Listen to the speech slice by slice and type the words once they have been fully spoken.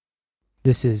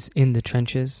This is In the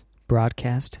Trenches,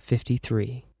 broadcast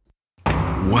 53.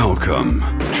 Welcome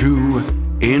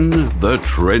to In the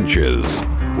Trenches,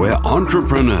 where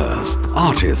entrepreneurs,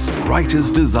 artists,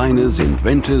 writers, designers,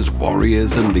 inventors,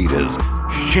 warriors, and leaders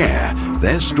share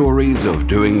their stories of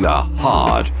doing the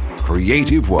hard,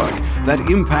 creative work that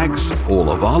impacts all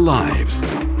of our lives.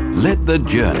 Let the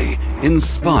journey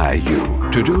inspire you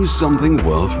to do something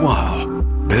worthwhile,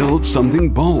 build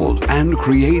something bold, and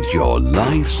create your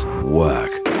life's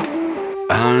work.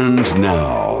 And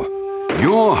now,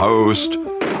 your host,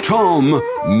 Tom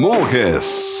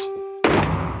Morkis.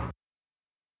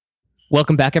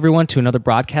 Welcome back, everyone, to another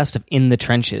broadcast of In the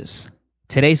Trenches.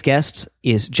 Today's guest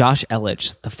is Josh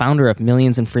Elledge, the founder of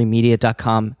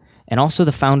millionsandfreemedia.com and also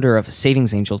the founder of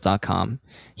savingsangel.com.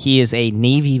 He is a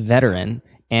Navy veteran,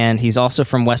 and he's also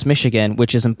from West Michigan,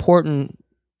 which is important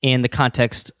in the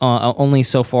context only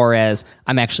so far as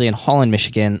I'm actually in Holland,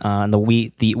 Michigan,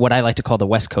 the what I like to call the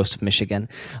west coast of Michigan,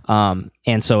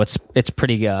 and so it's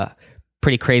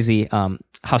pretty crazy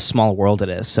how small a world it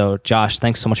is. So, Josh,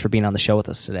 thanks so much for being on the show with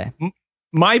us today.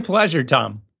 My pleasure,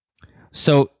 Tom.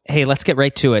 So, hey, let's get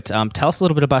right to it. Tell us a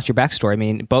little bit about your backstory. I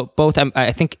mean, both.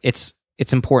 I think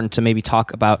it's important to maybe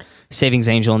talk about Savings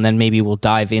Angel, and then maybe we'll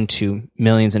dive into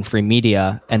Millions and Free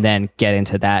Media, and then get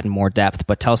into that in more depth.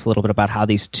 But tell us a little bit about how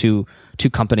these two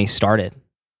companies started.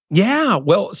 Yeah,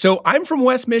 well, so I'm from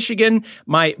West Michigan.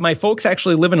 My folks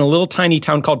actually live in a little tiny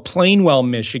town called Plainwell,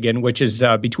 Michigan, which is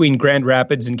between Grand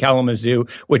Rapids and Kalamazoo,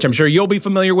 which I'm sure you'll be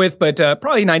familiar with, but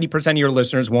probably 90% of your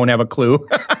listeners won't have a clue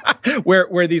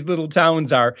where these little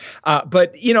towns are.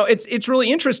 But you know, it's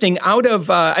really interesting.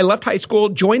 I left high school,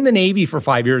 joined the Navy for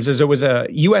 5 years as I was a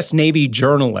U.S. Navy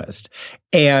journalist,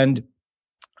 and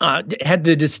had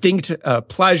the distinct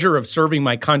pleasure of serving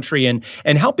my country and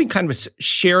helping kind of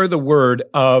share the word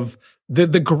of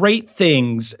the great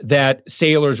things that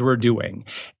sailors were doing.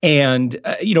 And,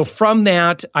 from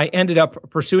that, I ended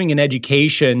up pursuing an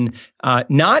education,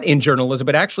 not in journalism,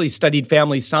 but actually studied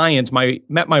family science.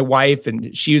 Met my wife,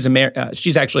 and she's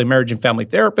actually a marriage and family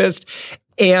therapist.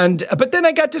 But then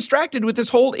I got distracted with this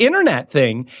whole internet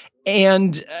thing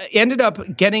and ended up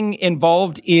getting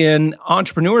involved in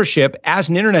entrepreneurship as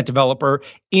an internet developer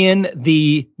in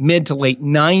the mid to late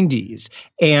 90s.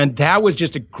 And that was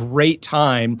just a great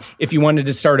time if you wanted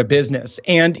to start a business.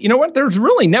 And you know what? There's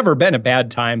really never been a bad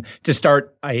time to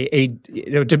start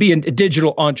to be a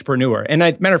digital entrepreneur. And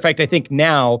matter of fact, I think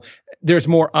now there's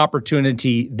more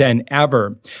opportunity than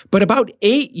ever. But about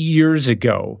 8 years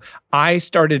ago, I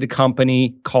started a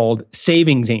company called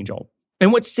Savings Angel.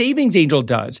 And what Savings Angel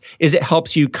does is it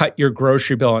helps you cut your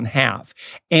grocery bill in half.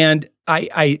 And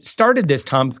I started this,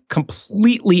 Tom,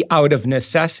 completely out of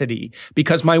necessity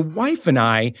because my wife and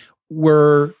I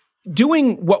were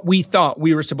doing what we thought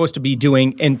we were supposed to be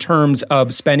doing in terms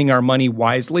of spending our money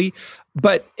wisely.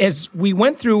 But as we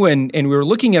went through and we were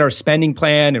looking at our spending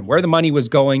plan and where the money was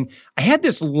going, I had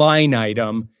this line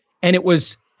item, and it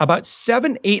was about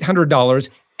 $700-800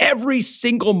 every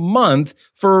single month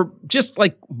for just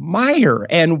like Meijer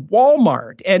and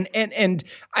Walmart. And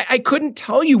I couldn't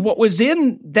tell you what was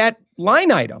in that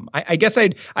line item. I guess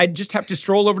I'd just have to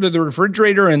stroll over to the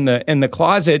refrigerator and the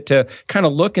closet to kind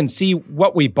of look and see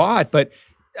what we bought. But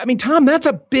I mean, Tom, that's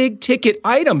a big ticket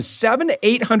item,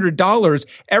 $700-800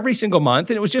 every single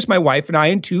month. And it was just my wife and I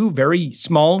and two very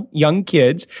small young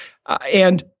kids.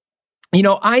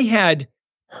 I had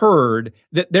heard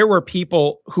that there were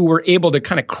people who were able to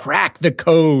kind of crack the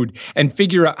code and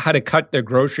figure out how to cut their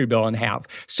grocery bill in half.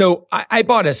 So I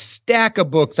bought a stack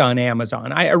of books on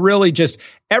Amazon. I really just,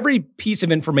 every piece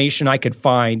of information I could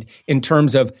find in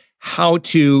terms of how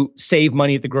to save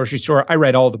money at the grocery store, I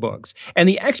read all the books. And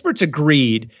the experts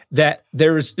agreed that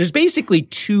there's basically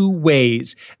two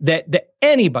ways that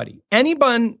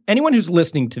anyone who's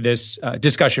listening to this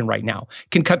discussion right now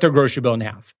can cut their grocery bill in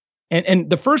half. And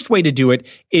the first way to do it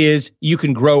is you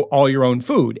can grow all your own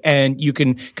food, and you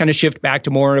can kind of shift back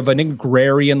to more of an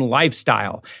agrarian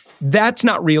lifestyle. That's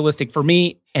not realistic for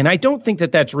me, and I don't think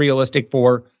that that's realistic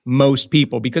for most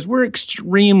people because we're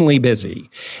extremely busy.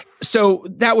 So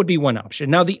that would be one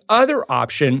option. Now, the other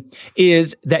option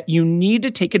is that you need to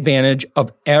take advantage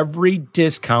of every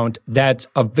discount that's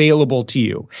available to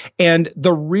you. And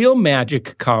the real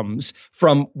magic comes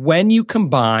from when you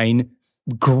combine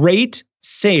great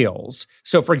sales.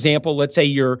 So for example, let's say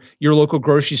your local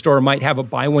grocery store might have a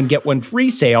buy one, get one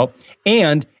free sale.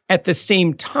 And at the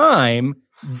same time,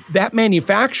 that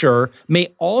manufacturer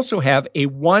may also have a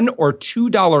 $1 or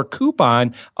 $2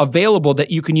 coupon available that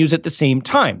you can use at the same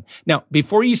time. Now,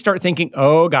 before you start thinking,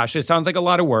 oh gosh, it sounds like a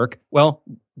lot of work. Well,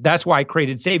 that's why I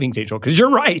created Savings Angel, because you're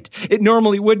right. It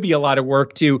normally would be a lot of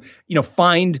work to,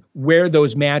 find where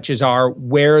those matches are,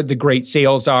 where the great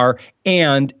sales are,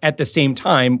 and at the same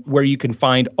time, where you can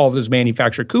find all those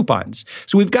manufacturer coupons.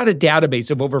 So we've got a database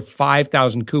of over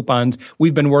 5,000 coupons.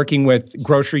 We've been working with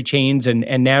grocery chains and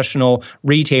national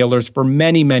retailers for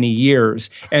many, many years.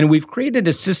 And we've created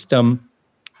a system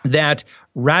that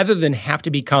rather than have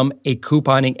to become a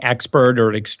couponing expert or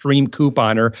an extreme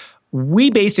couponer, we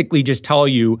basically just tell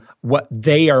you what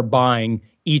they are buying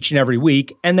each and every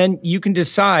week, and then you can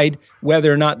decide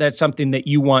whether or not that's something that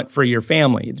you want for your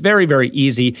family. It's very, very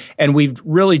easy, and we've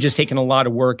really just taken a lot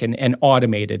of work and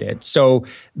automated it so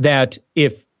that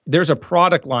if there's a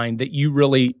product line that you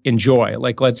really enjoy,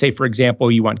 like let's say, for example,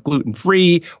 you want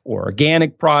gluten-free or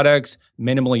organic products,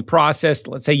 minimally processed.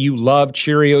 Let's say you love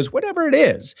Cheerios, whatever it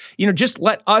is, just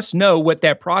let us know what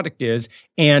that product is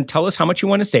and tell us how much you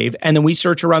want to save. And then we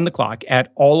search around the clock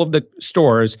at all of the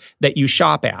stores that you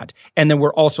shop at. And then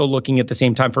we're also looking at the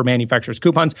same time for manufacturers'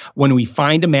 coupons. When we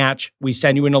find a match, we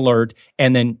send you an alert,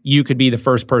 and then you could be the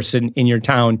first person in your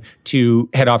town to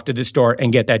head off to the store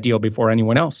and get that deal before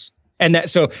anyone else. And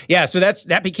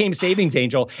that became Savings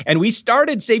Angel. And I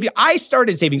started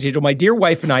Savings Angel. My dear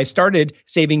wife and I started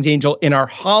Savings Angel in our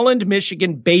Holland,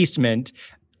 Michigan basement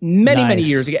many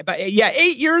years ago.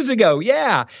 8 years ago.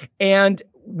 Yeah. And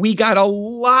we got a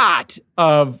lot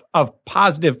of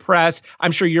positive press.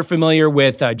 I'm sure you're familiar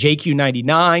with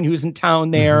JQ99, who's in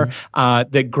town there,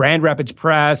 the Grand Rapids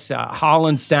Press,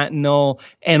 Holland Sentinel,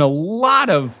 and a lot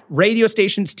of radio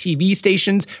stations, TV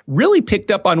stations really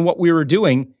picked up on what we were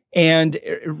doing. And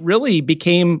it really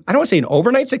became, I don't want to say an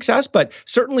overnight success, but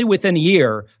certainly within a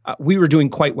year, we were doing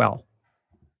quite well.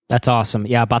 That's awesome.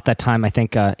 Yeah, about that time, I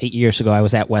think 8 years ago, I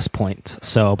was at West Point,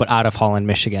 but out of Holland,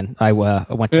 Michigan. I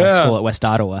went to school at West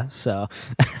Ottawa, so.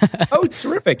 Oh,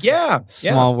 terrific. Yeah.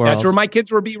 Small world. That's where my kids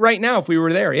would be right now if we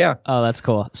were there, yeah. Oh, that's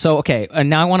cool. So, okay,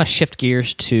 now I want to shift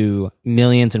gears to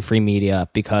Millions in Free Media,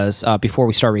 because before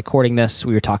we start recording this,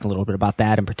 we were talking a little bit about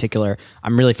that in particular.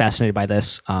 I'm really fascinated by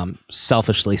this,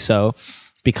 selfishly so,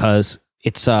 because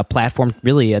it's a platform,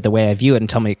 really, the way I view it,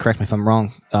 and correct me if I'm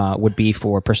wrong, would be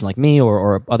for a person like me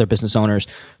or other business owners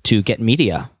to get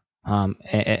media. Tell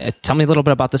me a little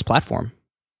bit about this platform.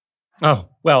 Oh,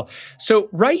 well, so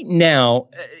right now,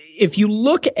 if you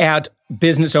look at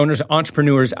business owners,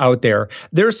 entrepreneurs out there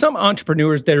are some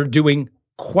entrepreneurs that are doing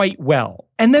quite well.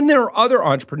 And then there are other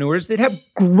entrepreneurs that have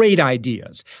great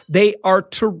ideas. They are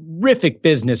terrific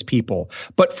business people.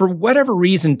 But for whatever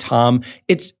reason, Tom,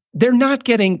 they're not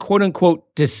getting quote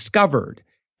unquote discovered.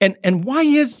 And why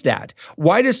is that?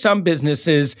 Why do some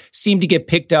businesses seem to get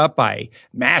picked up by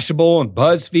Mashable and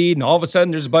BuzzFeed, and all of a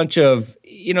sudden there's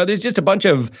just a bunch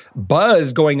of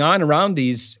buzz going on around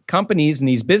these companies and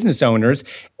these business owners,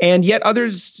 and yet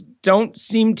others don't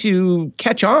seem to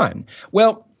catch on?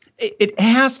 Well, it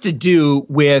has to do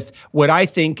with what I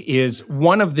think is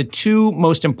one of the two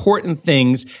most important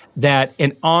things that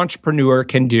an entrepreneur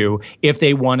can do if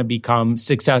they want to become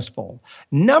successful.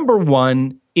 Number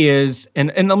one is,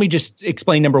 and let me just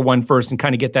explain number one first and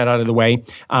kind of get that out of the way,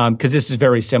 because this is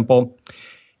very simple,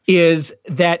 is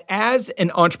that as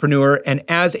an entrepreneur and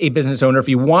as a business owner, if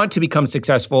you want to become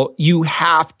successful, you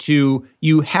have to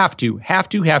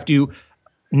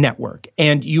network.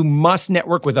 And you must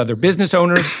network with other business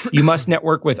owners. You must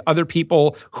network with other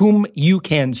people whom you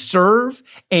can serve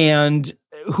and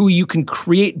who you can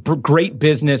create great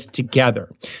business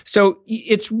together. So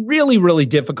it's really, really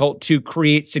difficult to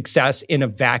create success in a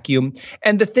vacuum.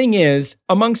 And the thing is,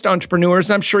 amongst entrepreneurs,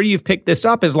 I'm sure you've picked this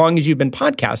up as long as you've been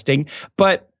podcasting,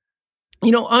 but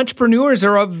entrepreneurs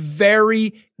are a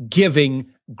very giving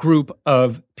group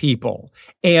of people,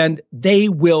 and they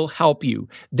will help you.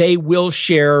 They will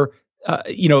share,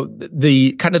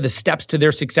 the kind of the steps to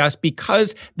their success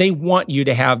because they want you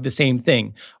to have the same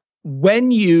thing.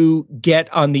 When you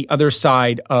get on the other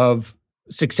side of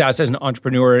success as an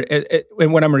entrepreneur,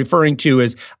 and what I'm referring to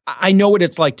is, I know what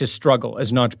it's like to struggle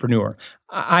as an entrepreneur.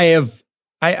 I've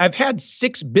had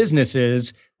 6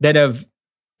 businesses that I've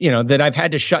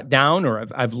had to shut down, or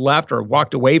I've left or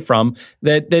walked away from,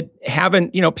 that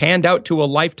haven't, panned out to a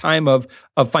lifetime of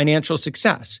financial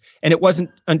success. And it wasn't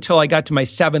until I got to my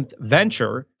 7th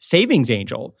venture, Savings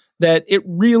Angel, that it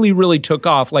really, really took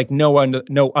off like no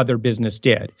other business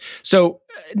did. So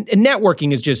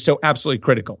networking is just so absolutely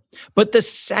critical. But the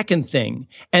second thing,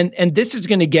 and this is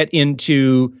going to get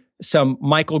into some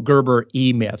Michael Gerber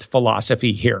E-Myth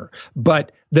philosophy here,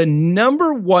 but the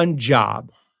number one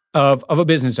job of a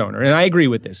business owner, and I agree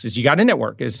with this, is you got to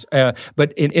network.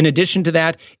 But in addition to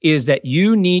that, is that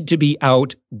you need to be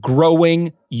out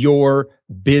growing your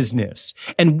business.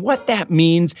 And what that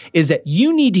means is that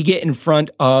you need to get in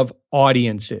front of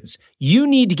audiences. You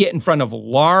need to get in front of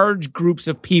large groups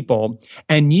of people,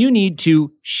 and you need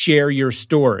to share your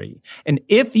story. And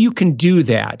if you can do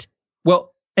that,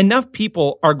 well, enough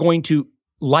people are going to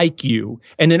like you,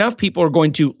 and enough people are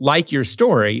going to like your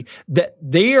story that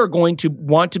they are going to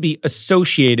want to be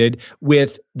associated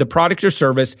with the product or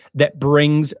service that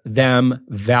brings them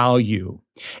value.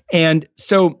 And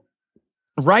so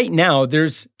right now,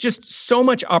 there's just so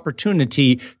much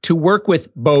opportunity to work with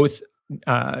both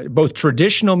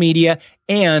traditional media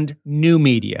and new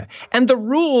media. And the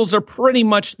rules are pretty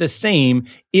much the same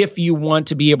if you want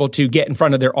to be able to get in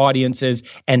front of their audiences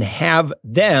and have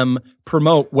them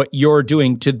promote what you're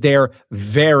doing to their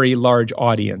very large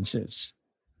audiences.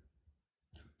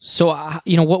 So,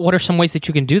 what are some ways that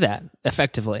you can do that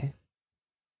effectively?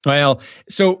 Well,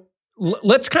 so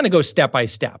let's kind of go step by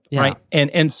step, right?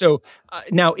 And so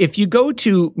now, if you go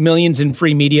to Millions in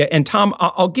Free Media, and Tom,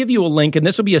 I'll give you a link, and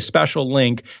this will be a special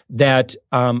link that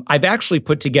I've actually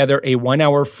put together a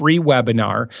 1-hour free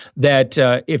webinar that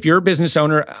if you're a business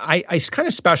owner, I kind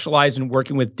of specialize in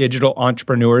working with digital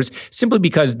entrepreneurs simply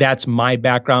because that's my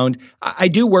background. I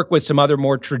do work with some other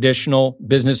more traditional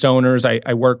business owners.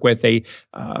 I work with a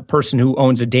person who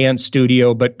owns a dance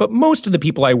studio, but most of the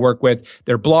people I work with,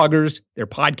 they're bloggers, they're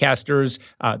podcasters,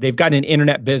 they've got an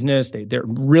internet business, they're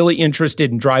really interested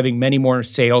in driving many more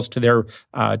sales to their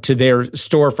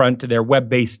storefront, to their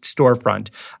web-based storefront.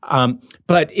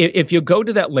 But if you go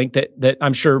to that link that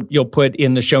I'm sure you'll put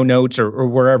in the show notes or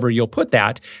wherever you'll put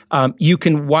that, you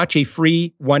can watch a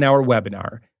free 1-hour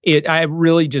webinar.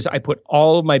 I put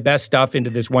all of my best stuff into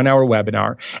this 1-hour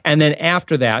webinar. And then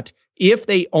after that, if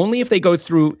they go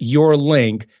through your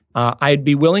link, I'd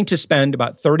be willing to spend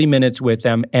about 30 minutes with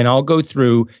them, and I'll go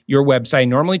through your website. I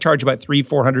normally charge about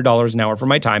 $300-$400 an hour for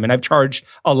my time, and I've charged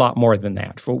a lot more than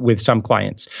that with some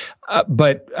clients.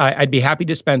 But I'd be happy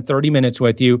to spend 30 minutes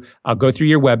with you. I'll go through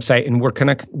your website, and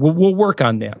we'll work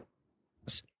on that.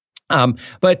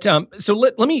 So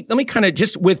let me kind of,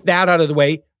 just with that out of the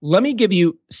way, let me give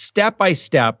you step by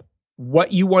step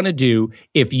what you want to do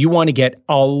if you want to get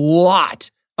a lot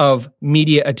of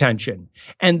media attention.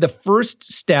 And the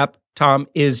first step, Tom,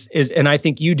 is, and I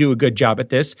think you do a good job at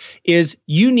this, is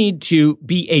you need to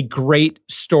be a great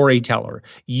storyteller.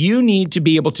 You need to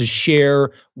be able to share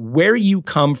where you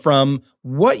come from,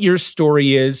 what your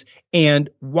story is, and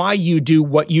why you do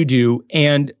what you do,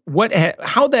 and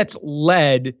how that's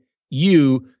led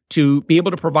you to be able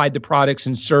to provide the products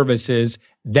and services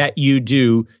that you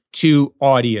do to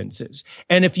audiences.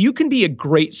 And if you can be a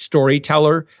great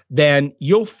storyteller, then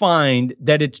you'll find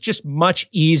that it's just much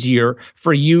easier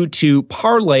for you to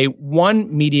parlay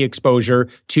one media exposure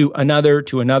to another,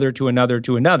 to another, to another,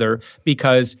 to another,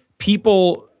 because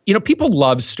people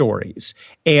love stories.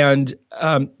 And,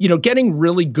 getting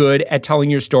really good at telling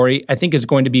your story, I think, is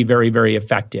going to be very, very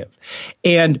effective.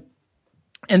 And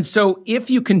so if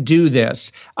you can do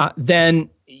this, then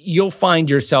you'll find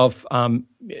yourself,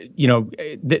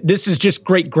 this is just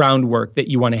great groundwork that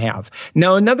you want to have.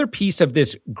 Now, another piece of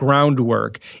this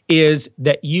groundwork is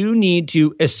that you need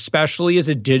to, especially as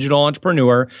a digital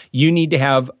entrepreneur, you need to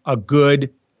have a good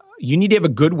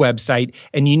website,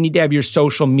 and you need to have your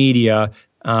social media.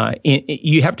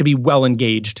 You have to be well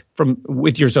engaged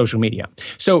with your social media.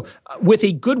 So with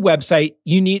a good website,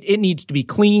 it needs to be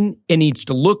clean. It needs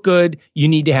to look good. You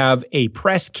need to have a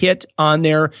press kit on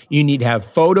there. You need to have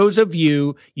photos of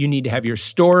you. You need to have your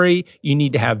story. You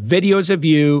need to have videos of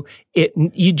you.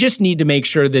 You just need to make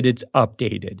sure that it's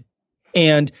updated.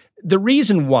 And the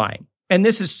reason why, and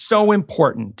this is so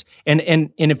important, and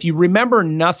if you remember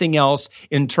nothing else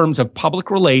in terms of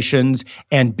public relations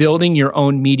and building your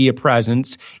own media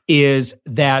presence, is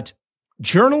that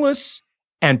journalists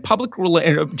and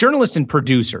journalists and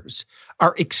producers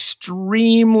are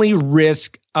extremely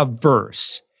risk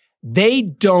averse. They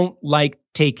don't like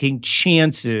taking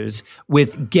chances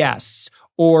with guests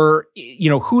or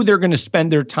who they're going to spend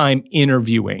their time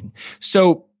interviewing.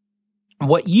 So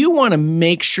what you want to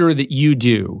make sure that you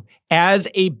do as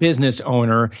a business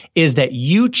owner is that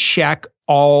you check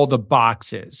all the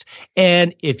boxes.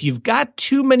 And if you've got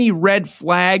too many red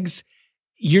flags,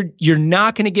 you're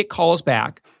not going to get calls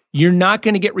back. You're not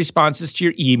going to get responses to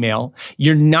your email.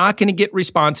 You're not going to get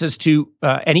responses to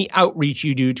any outreach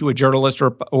you do to a journalist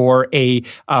or a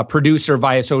producer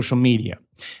via social media.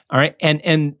 All right,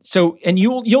 and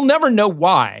you'll never know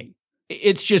why.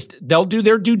 It's just they'll do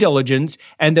their due diligence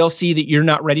and they'll see that you're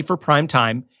not ready for prime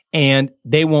time, and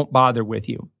they won't bother with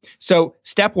you. So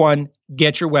step 1,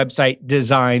 get your website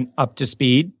design up to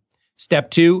speed. Step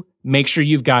 2, make sure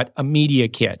you've got a media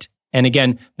kit. And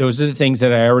again, those are the things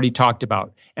that I already talked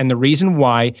about. And the reason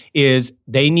why is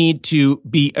they need to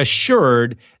be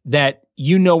assured that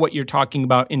you know what you're talking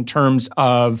about in terms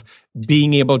of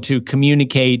being able to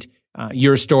communicate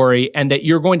your story, and that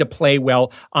you're going to play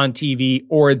well on TV,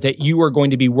 or that you are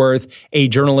going to be worth a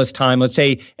journalist's time. Let's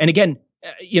say, and again,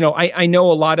 I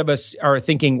know a lot of us are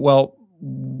thinking, well,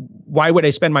 why would I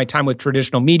spend my time with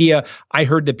traditional media? I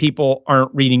heard that people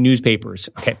aren't reading newspapers.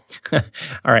 Okay.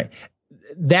 All right.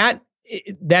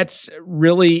 That's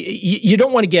really, you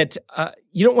don't want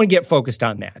to get focused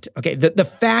on that. Okay. The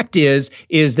fact is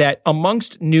that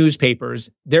amongst newspapers,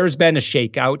 there's been a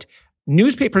shakeout.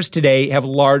 Newspapers today have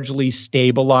largely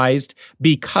stabilized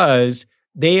because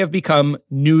they have become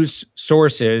news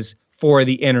sources for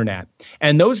the internet.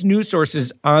 And those news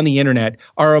sources on the internet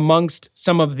are amongst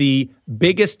some of the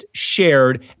biggest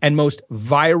shared and most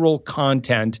viral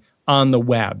content on the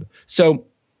web. So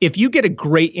if you get a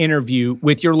great interview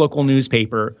with your local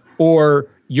newspaper or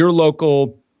your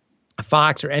local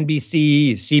Fox or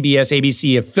NBC, CBS,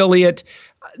 ABC affiliate,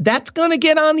 that's going to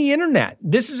get on the internet.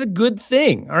 This is a good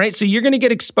thing. All right. So you're going to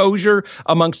get exposure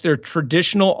amongst their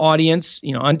traditional audience,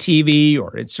 on TV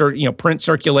or it's, print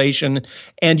circulation.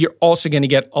 And you're also going to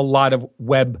get a lot of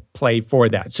web play for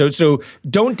that. So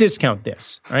don't discount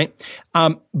this. All right.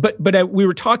 But we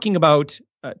were talking about,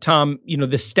 Tom,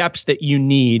 the steps that you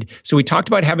need. So we talked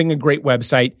about having a great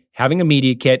website, having a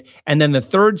media kit. And then the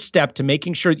third step to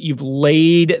making sure that you've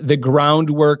laid the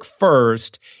groundwork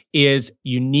first is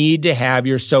you need to have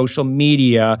your social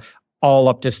media all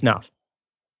up to snuff.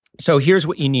 So here's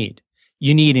what you need.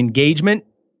 You need engagement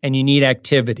and you need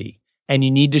activity and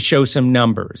you need to show some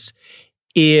numbers.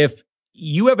 If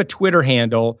you have a Twitter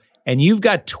handle and you've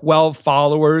got 12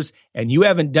 followers and you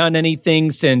haven't done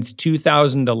anything since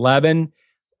 2011,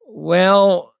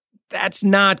 well, that's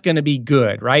not going to be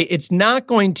good, right? It's not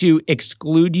going to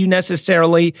exclude you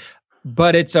necessarily,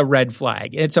 but it's a red flag.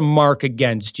 It's a mark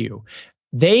against you.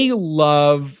 They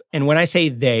love, and when I say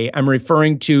they, I'm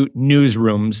referring to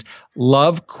newsrooms,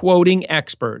 love quoting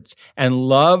experts and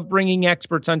love bringing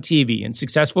experts on TV and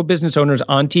successful business owners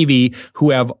on TV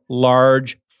who have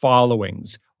large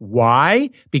followings. Why?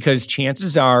 Because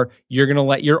chances are you're going to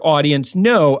let your audience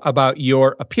know about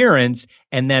your appearance,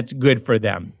 and that's good for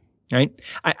them. Right.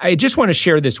 I just want to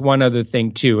share this one other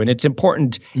thing too. And it's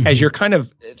important as you're kind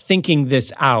of thinking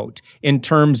this out in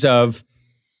terms of,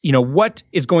 what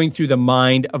is going through the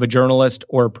mind of a journalist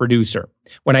or a producer.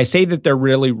 When I say that they're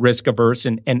really risk averse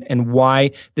and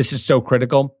why this is so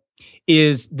critical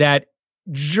is that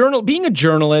being a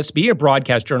journalist, being a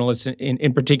broadcast journalist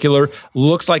in particular,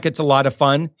 looks like it's a lot of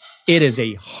fun. It is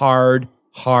a hard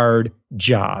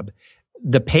job.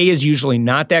 The pay is usually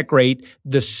not that great.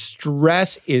 The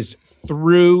stress is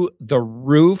through the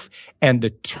roof, and the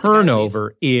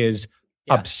turnover is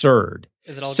absurd.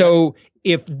 Is it all so good?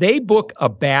 If they book a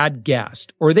bad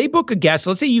guest, or they book a guest,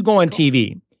 let's say you go on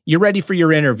TV, you're ready for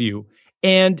your interview,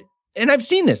 and I've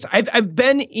seen this. I've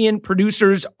been in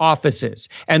producers' offices,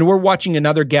 and we're watching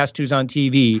another guest who's on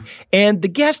TV, and the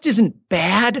guest isn't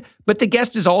bad, but the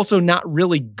guest is also not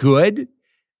really good.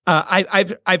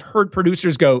 I've heard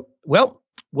producers go, well,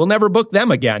 we'll never book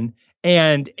them again.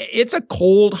 And it's a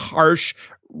cold, harsh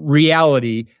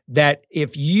reality that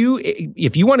if you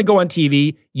want to go on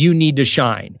TV, you need to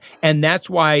shine. And that's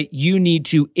why you need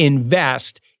to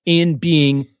invest in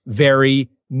being very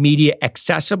media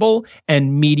accessible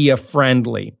and media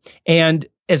friendly. And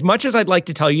as much as I'd like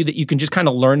to tell you that you can just kind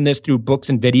of learn this through books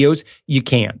and videos, you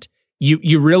can't.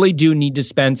 You really do need to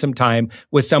spend some time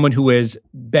with someone who has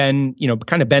been,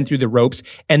 kind of been through the ropes.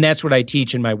 And that's what I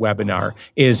teach in my webinar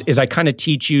is I kind of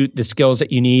teach you the skills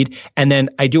that you need. And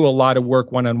then I do a lot of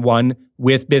work one-on-one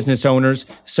with business owners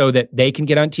so that they can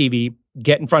get on TV,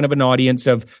 get in front of an audience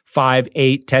of 5,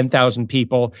 8, 10,000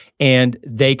 people, and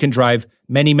they can drive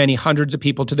many, many hundreds of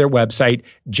people to their website,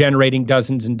 generating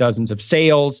dozens and dozens of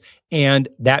sales. And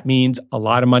that means a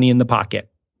lot of money in the pocket.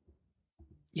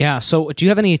 Yeah. So do you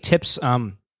have any tips?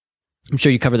 I'm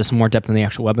sure you cover this in more depth in the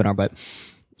actual webinar, but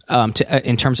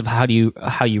in terms of how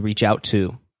you reach out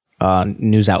to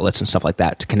news outlets and stuff like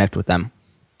that to connect with them,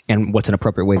 and what's an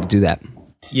appropriate way to do that?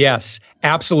 Yes,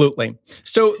 absolutely.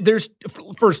 So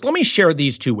first, let me share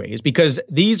these two ways, because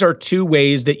these are two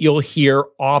ways that you'll hear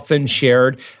often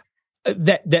shared.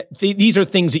 These are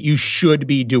things that you should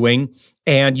be doing,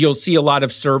 and you'll see a lot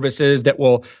of services that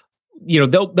will.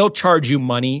 They'll charge you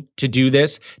money to do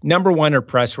this. Number one are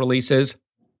press releases.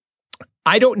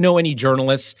 I don't know any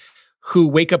journalists who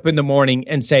wake up in the morning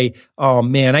and say, oh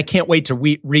man, I can't wait to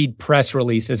read press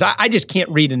releases. I just can't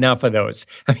read enough of those.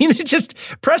 I mean, it's just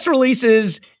press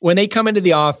releases, when they come into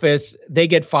the office, they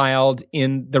get filed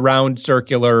in the round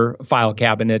circular file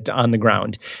cabinet on the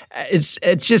ground. It's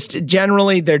just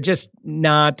generally, they're just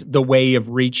not the way of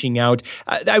reaching out.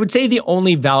 I would say the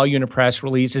only value in a press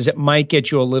release is it might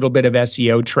get you a little bit of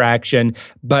SEO traction,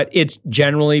 but it's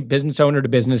generally business owner to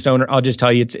business owner. I'll just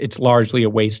tell you, it's largely a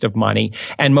waste of money.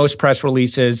 And most press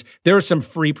releases, there are some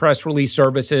free press release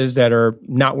services that are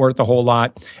not worth a whole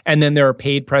lot. And then there are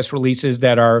paid press releases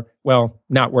that are, well,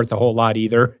 not worth a whole lot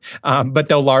either. But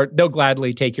they'll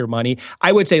gladly take your money.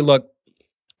 I would say, look,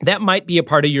 that might be a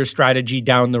part of your strategy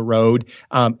down the road.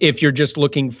 If you're just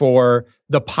looking for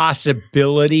the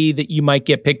possibility that you might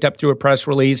get picked up through a press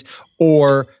release,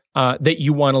 or that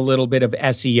you want a little bit of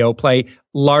SEO play,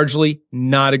 largely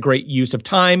not a great use of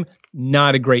time,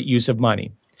 not a great use of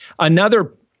money.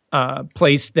 Another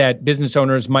place that business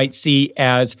owners might see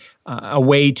as a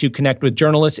way to connect with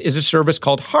journalists is a service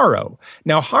called Haro.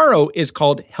 Now, Haro is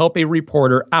called Help a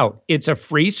Reporter Out. It's a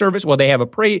free service. Well, they have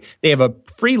a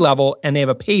free level and they have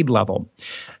a paid level.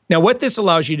 Now, what this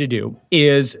allows you to do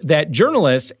is that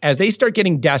journalists, as they start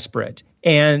getting desperate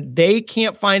and they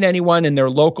can't find anyone in their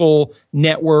local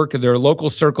network or their local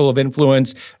circle of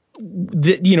influence,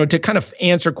 to kind of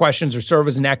answer questions or serve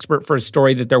as an expert for a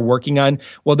story that they're working on,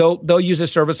 well, they'll use a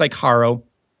service like Haro,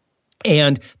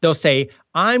 and they'll say,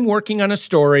 I'm working on a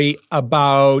story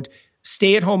about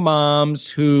stay-at-home moms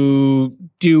who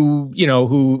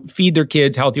feed their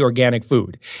kids healthy organic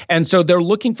food. And so they're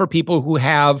looking for people who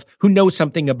know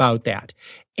something about that.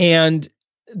 And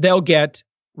they'll get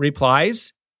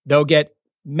replies. They'll get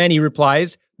many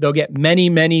replies. They'll get many,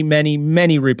 many, many,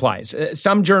 many replies.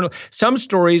 Some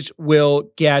stories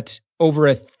will get over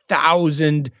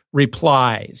 1,000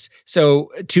 replies.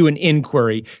 So to an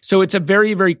inquiry. So it's a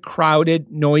very, very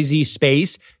crowded, noisy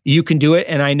space. You can do it.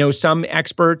 And I know some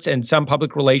experts and some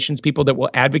public relations people that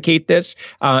will advocate this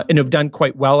and have done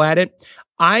quite well at it.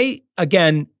 I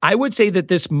would say that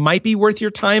this might be worth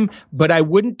your time, but I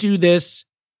wouldn't do this.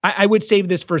 I would save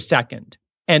this for a second.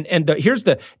 And here's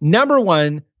the number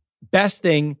one best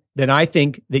thing that I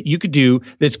think that you could do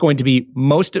that's going to be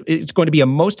a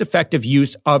most effective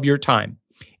use of your time.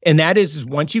 And that is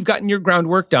once you've gotten your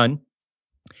groundwork done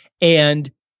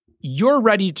and you're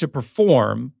ready to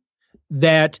perform,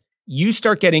 that you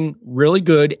start getting really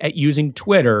good at using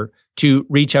Twitter to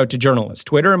reach out to journalists.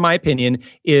 Twitter, in my opinion,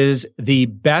 is the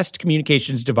best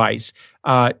communications device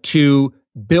to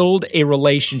build a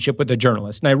relationship with a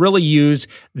journalist. And I really use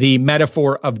the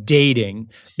metaphor of dating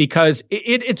because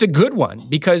it's a good one.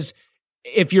 Because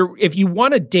if you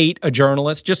want to date a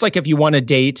journalist, just like if you want to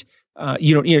date,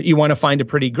 you want to find a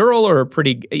pretty girl or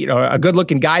a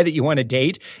good-looking guy that you want to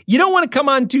date, you don't want to come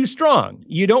on too strong.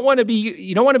 You don't want to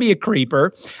be a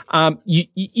creeper.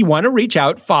 You want to reach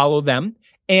out, follow them.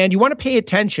 And you want to pay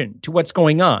attention to what's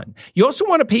going on. You also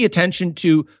want to pay attention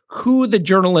to who the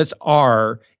journalists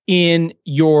are in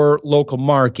your local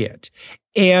market.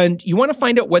 And you want to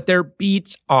find out what their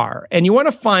beats are. And you want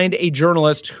to find a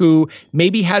journalist who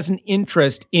maybe has an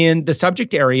interest in the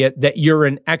subject area that you're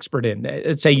an expert in,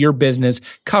 let's say your business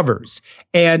covers.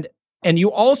 And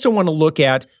you also want to look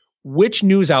at which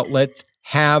news outlets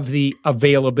have the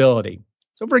availability.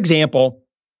 So for example,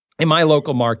 in my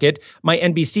local market, my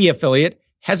NBC affiliate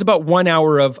has about 1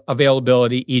 hour of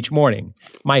availability each morning.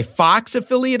 My Fox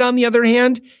affiliate, on the other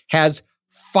hand, has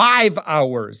 5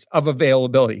 hours of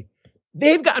availability.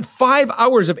 They've got 5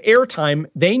 hours of airtime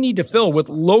they need to fill with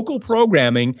local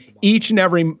programming each and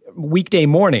every weekday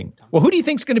morning. Well, who do you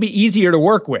think is going to be easier to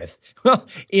work with? Well,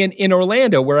 in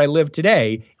Orlando, where I live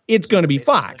today, it's going to be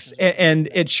Fox, and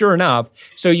it's sure enough.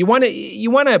 So you want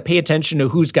to pay attention to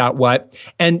who's got what,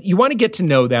 and you want to get to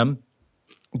know them.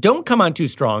 Don't come on too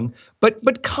strong,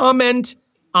 but comment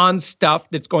on stuff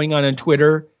that's going on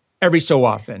Twitter every so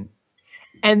often.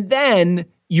 And then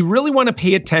you really want to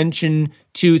pay attention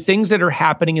to things that are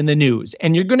happening in the news.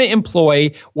 And you're going to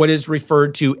employ what is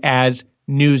referred to as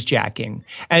newsjacking.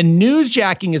 And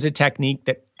newsjacking is a technique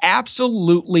that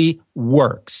absolutely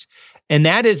works. And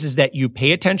that is that you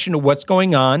pay attention to what's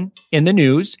going on in the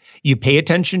news. You pay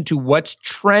attention to what's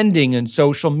trending in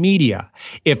social media.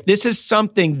 If this is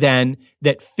something then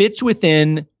that fits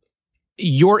within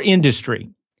your industry,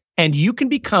 and you can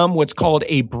become what's called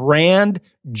a brand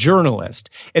journalist.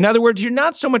 In other words, you're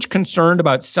not so much concerned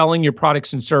about selling your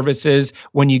products and services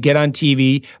when you get on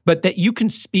TV, but that you can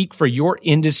speak for your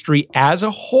industry as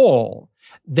a whole.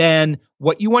 Then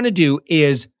what you want to do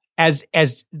is as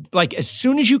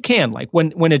soon as you can, like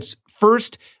when it's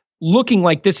first looking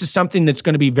like this is something that's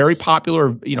going to be very popular,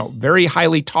 very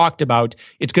highly talked about,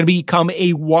 it's going to become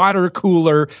a water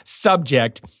cooler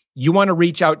subject, you want to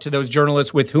reach out to those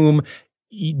journalists with whom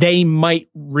they might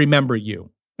remember you.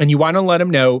 And you want to let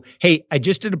them know, hey, I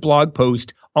just did a blog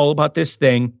post all about this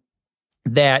thing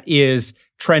that is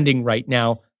trending right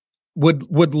now.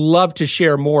 Would love to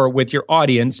share more with your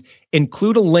audience.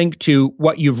 Include a link to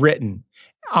what you've written.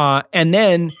 And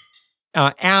then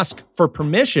ask for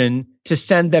permission to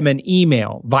send them an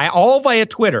email via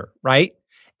Twitter, right?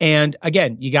 And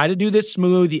again, you got to do this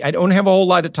smooth. I don't have a whole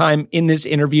lot of time in this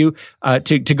interview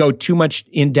to go too much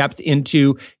in depth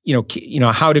into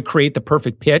how to create the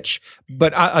perfect pitch.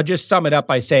 But I'll just sum it up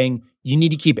by saying you need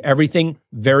to keep everything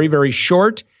very, very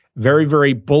short, very,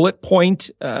 very bullet point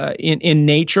in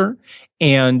nature.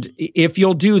 And if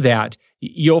you'll do that,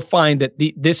 you'll find that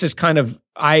this is kind of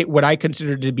what I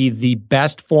consider to be the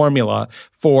best formula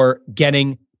for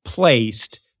getting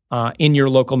placed in your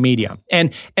local media.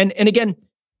 And again,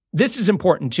 this is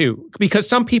important too, because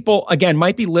some people, again,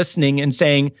 might be listening and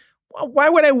saying, well, why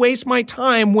would I waste my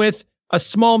time with a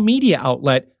small media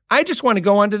outlet? I just want to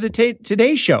go onto the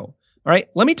Today Show. All right.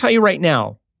 Let me tell you right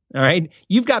now. All right.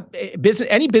 You've got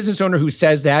any business owner who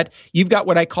says that, you've got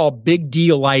what I call big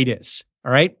dealitis.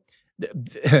 All right.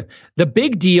 The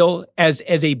big deal as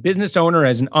a business owner,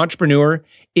 as an entrepreneur,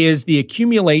 is the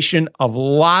accumulation of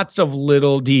lots of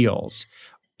little deals.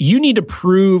 You need to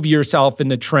prove yourself in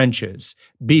the trenches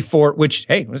before, which,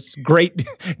 hey, it's great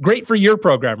for your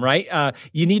program, right?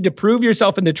 You need to prove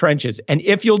yourself in the trenches. And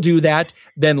if you'll do that,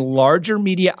 then larger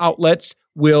media outlets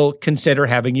will consider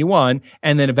having you on.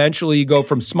 And then eventually you go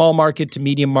from small market to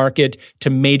medium market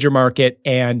to major market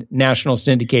and national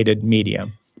syndicated media.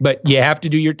 But you have to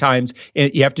do your times.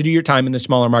 You have to do your time in the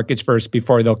smaller markets first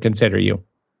before they'll consider you.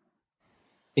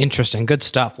 Interesting. Good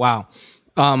stuff. Wow.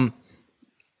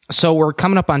 So we're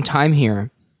coming up on time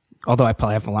here, although I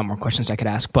probably have a lot more questions I could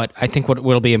ask. But I think what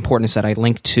will be important is that I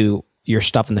link to your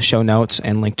stuff in the show notes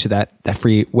and link to that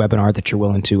free webinar that you're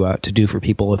willing to do for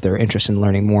people if they're interested in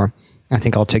learning more. I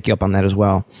think I'll take you up on that as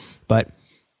well. But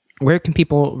where can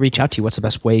people reach out to you? What's the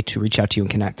best way to reach out to you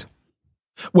and connect?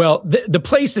 Well, the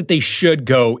place that they should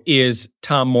go is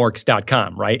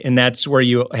tommorks.com, right? And that's where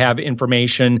you have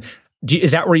information.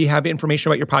 Is that where you have information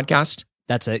about your podcast?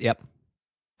 That's it. Yep.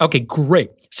 Okay,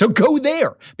 great. So go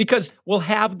there because we'll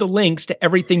have the links to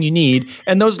everything you need.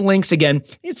 And those links, again,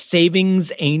 it's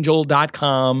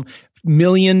savingsangel.com,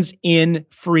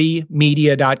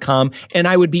 millionsinfreemedia.com. And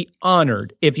I would be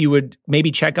honored if you would maybe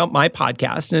check out my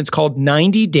podcast. And it's called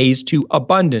 90 Days to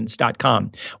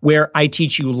Abundance.com, where I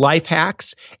teach you life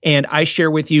hacks and I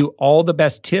share with you all the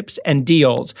best tips and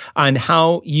deals on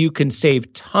how you can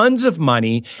save tons of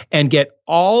money and get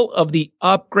all of the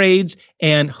upgrades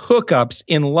and hookups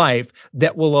in life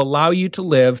that will allow you to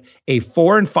live a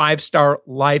 4- and 5-star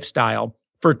lifestyle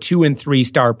for 2- and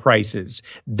 3-star prices.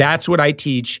 That's what I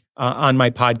teach on my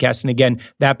podcast. And again,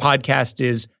 that podcast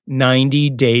is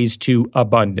 90 Days to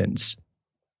Abundance.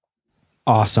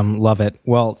 Awesome. Love it.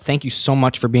 Well, thank you so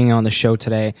much for being on the show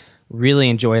today. Really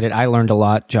enjoyed it. I learned a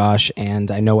lot, Josh,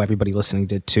 and I know everybody listening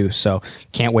did too. So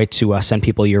can't wait to send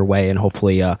people your way and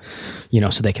hopefully, so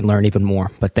they can learn even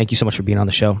more. But thank you so much for being on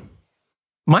the show.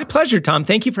 My pleasure, Tom.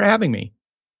 Thank you for having me.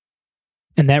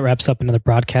 And that wraps up another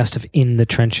broadcast of In the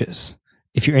Trenches.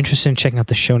 If you're interested in checking out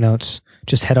the show notes,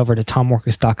 just head over to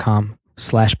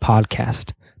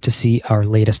tommorkes.com/podcast to see our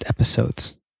latest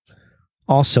episodes.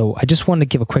 Also, I just wanted to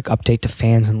give a quick update to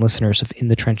fans and listeners of In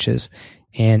the Trenches,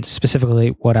 and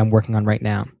specifically what I'm working on right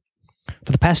now.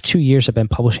 For the past 2 years, I've been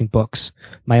publishing books,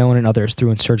 my own and others,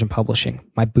 through Insurgent Publishing,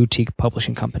 my boutique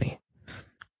publishing company.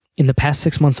 In the past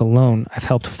 6 months alone, I've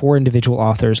helped 4 individual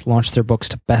authors launch their books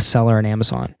to bestseller on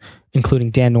Amazon,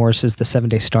 including Dan Norris's The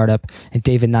 7-Day Startup and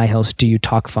David Nihill's Do You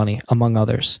Talk Funny, among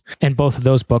others. And both of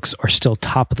those books are still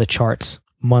top of the charts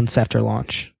months after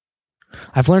launch.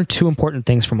 I've learned 2 important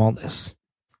things from all this.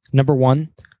 Number 1,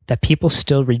 that people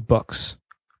still read books.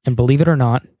 And believe it or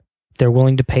not, they're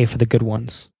willing to pay for the good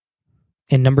ones.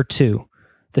 And number 2,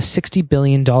 the $60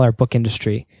 billion book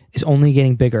industry is only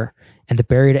getting bigger and the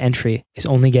barrier to entry is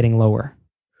only getting lower,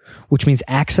 which means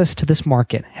access to this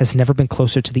market has never been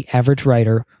closer to the average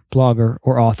writer, blogger,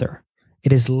 or author.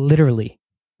 It is literally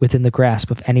within the grasp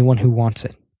of anyone who wants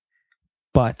it.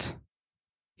 But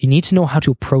you need to know how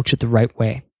to approach it the right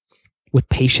way, with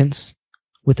patience,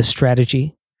 with a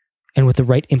strategy, and with the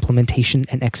right implementation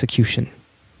and execution.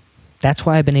 That's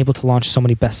why I've been able to launch so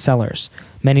many bestsellers,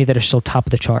 many that are still top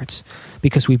of the charts,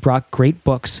 because we brought great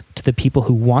books to the people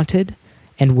who wanted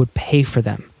and would pay for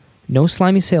them. No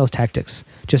slimy sales tactics,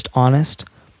 just honest,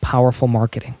 powerful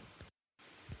marketing.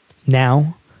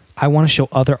 Now, I want to show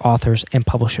other authors and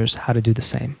publishers how to do the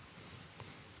same.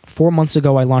 4 months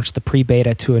ago, I launched the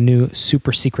pre-beta to a new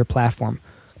super secret platform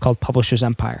called Publishers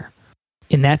Empire.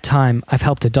 In that time, I've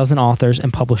helped a dozen authors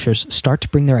and publishers start to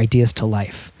bring their ideas to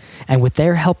life. And with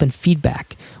their help and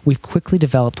feedback, we've quickly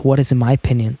developed what is, in my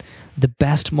opinion, the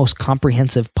best, most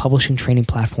comprehensive publishing training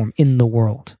platform in the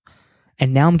world.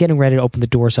 And now I'm getting ready to open the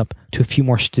doors up to a few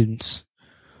more students.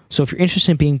 So if you're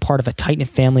interested in being part of a tight-knit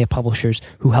family of publishers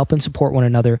who help and support one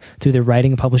another through their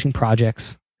writing and publishing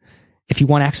projects, if you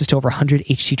want access to over 100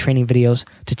 HT training videos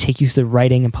to take you through the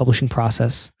writing and publishing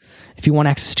process, if you want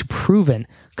access to proven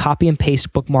copy and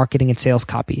paste book marketing and sales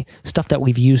copy, stuff that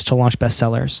we've used to launch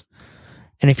bestsellers,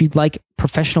 and if you'd like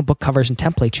professional book covers and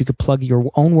templates you could plug your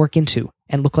own work into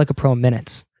and look like a pro in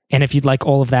minutes, and if you'd like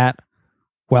all of that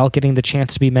while getting the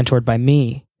chance to be mentored by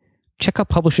me, check out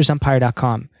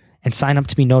publishersempire.com and sign up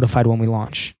to be notified when we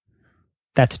launch.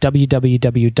 That's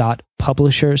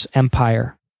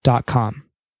www.publishersempire.com.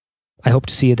 I hope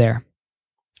to see you there.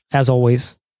 As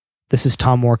always, this is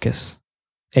Tom Morkes.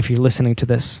 If you're listening to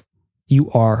this,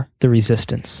 you are the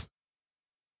resistance.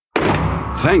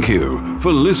 Thank you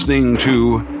for listening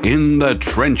to In the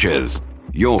Trenches.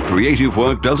 Your creative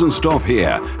work doesn't stop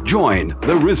here. Join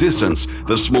the Resistance,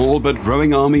 the small but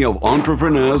growing army of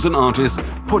entrepreneurs and artists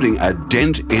putting a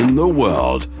dent in the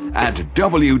world at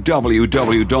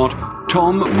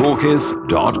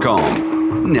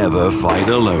www.tommorkes.com. Never fight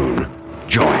alone.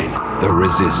 Join the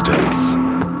Resistance.